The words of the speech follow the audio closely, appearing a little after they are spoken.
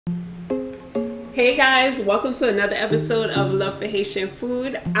Hey guys, welcome to another episode of Love for Haitian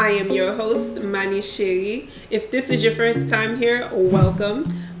Food. I am your host, ManieDChery. If this is your first time here,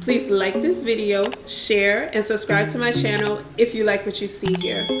 welcome. Please like this video, share, and subscribe to my channel if you like what you see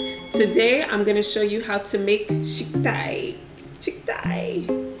here. Today, I'm going to show you how to make Chiktay.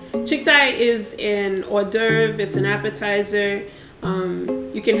 Chiktay is an hors d'oeuvre, it's an appetizer.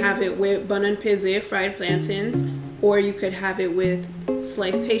 You can have it with bun and peze, fried plantains, or you could have it with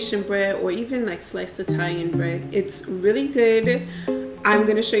sliced Haitian bread or even like sliced Italian bread. It's really good. I'm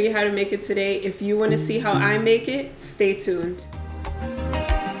gonna show you how to make it today. If you wanna see how I make it, stay tuned.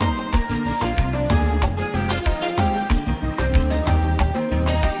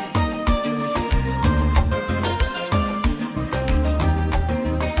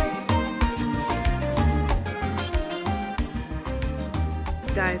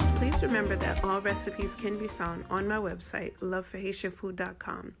 Guys, please remember that all recipes can be found on my website,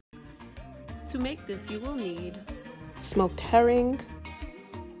 loveforhaitianfood.com. To make this, you will need smoked herring,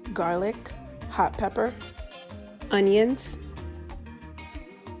 garlic, hot pepper, onions,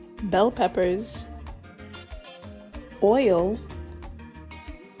 bell peppers, oil,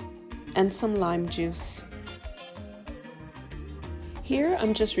 and some lime juice. Here,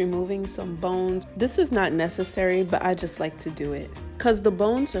 I'm just removing some bones. This is not necessary, but I just like to do it because the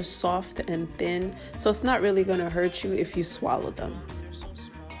bones are soft and thin, so it's not really going to hurt you if you swallow them. They're so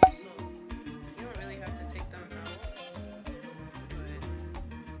small, so you don't really have to take them out,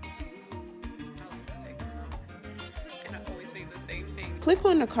 but I like to take them out, and I always say the same thing. Click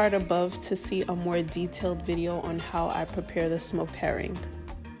on the card above to see a more detailed video on how I prepare the smoked herring.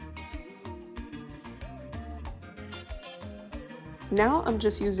 Now I'm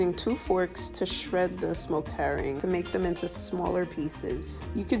just using 2 forks to shred the smoked herring to make them into smaller pieces.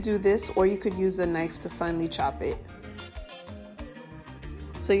 You could do this, or you could use a knife to finely chop it.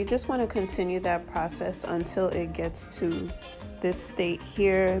 So you just want to continue that process until it gets to this state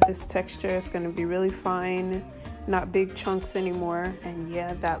here. This texture is going to be really fine, not big chunks anymore. And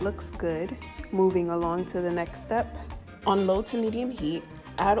yeah, that looks good. Moving along to the next step. On low to medium heat,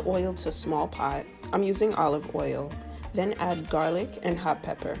 add oil to a small pot. I'm using olive oil. Then add garlic and hot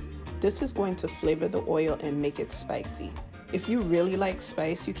pepper. This is going to flavor the oil and make it spicy. If you really like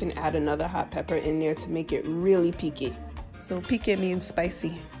spice, you can add another hot pepper in there to make it really piqué. So piqué means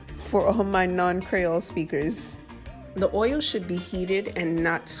spicy for all my non-Creole speakers. The oil should be heated and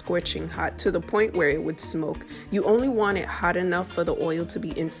not scorching hot to the point where it would smoke. You only want it hot enough for the oil to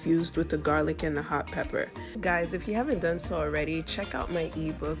be infused with the garlic and the hot pepper. Guys, if you haven't done so already, check out my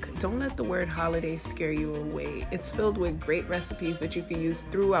ebook. Don't let the word holiday scare you away. It's filled with great recipes that you can use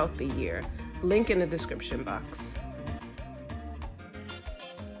throughout the year. Link in the description box.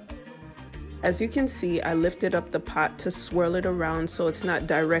 As you can see, I lifted up the pot to swirl it around so it's not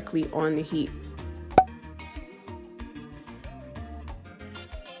directly on the heat.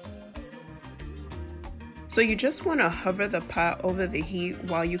 So you just want to hover the pot over the heat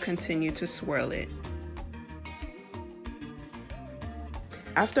while you continue to swirl it.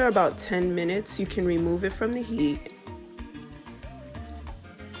 After about 10 minutes, you can remove it from the heat.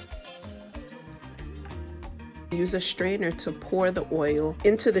 Use a strainer to pour the oil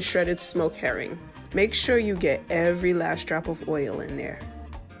into the shredded smoked herring. Make sure you get every last drop of oil in there.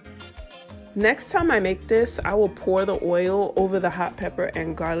 Next time I make this, I will pour the oil over the hot pepper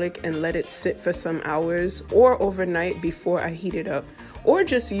and garlic and let it sit for some hours or overnight before I heat it up, or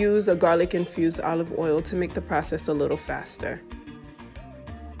just use a garlic infused olive oil to make the process a little faster.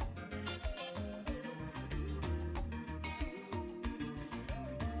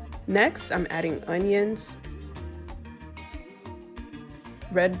 Next, I'm adding onions,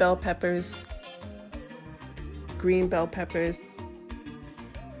 red bell peppers, green bell peppers,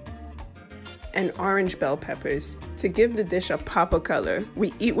 and orange bell peppers to give the dish a pop of color.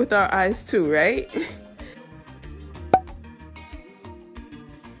 We eat with our eyes too, right?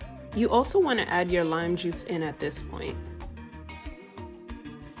 You also want to add your lime juice in at this point.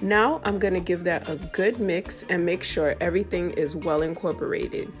 Now I'm going to give that a good mix and make sure everything is well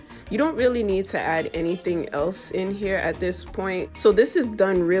incorporated. You don't really need to add anything else in here at this point, so this is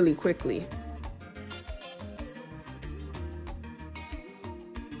done really quickly.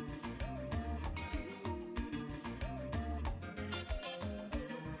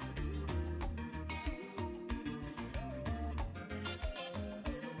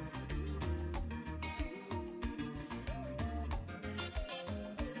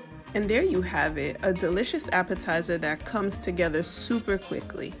 And there you have it, a delicious appetizer that comes together super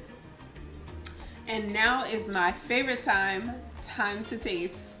quickly. And now is my favorite time to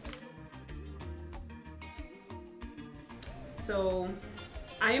taste. So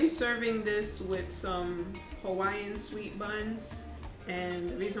I am serving this with some Hawaiian sweet buns. And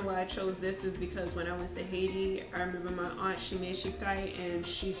the reason why I chose this is because when I went to Haiti, I remember my aunt, she made chiktay and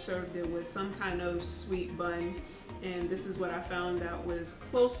she served it with some kind of sweet bun. And this is what I found out was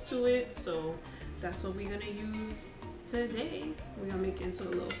close to it. So that's what we're gonna use today. We're gonna make it into a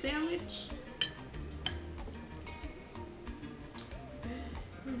little sandwich.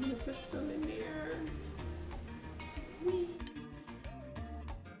 I'm gonna put some in there. Whee.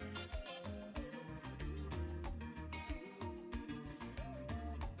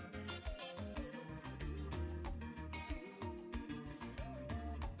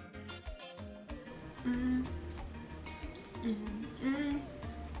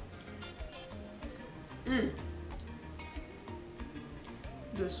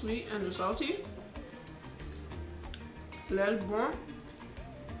 The sweet and the salty, l'aile bon,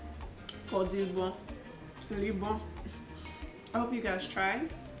 pour dire bon, le bon. I hope you guys try.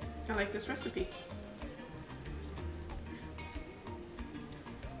 I like this recipe.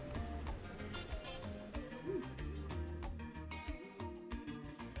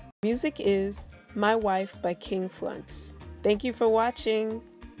 Music is My Wife by King Flunts. Thank you for watching.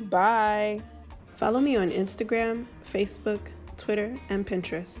 Bye. Follow me on Instagram, Facebook, Twitter, and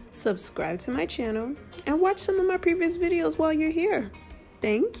Pinterest. Subscribe to my channel and watch some of my previous videos while you're here.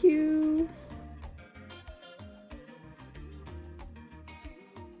 Thank you.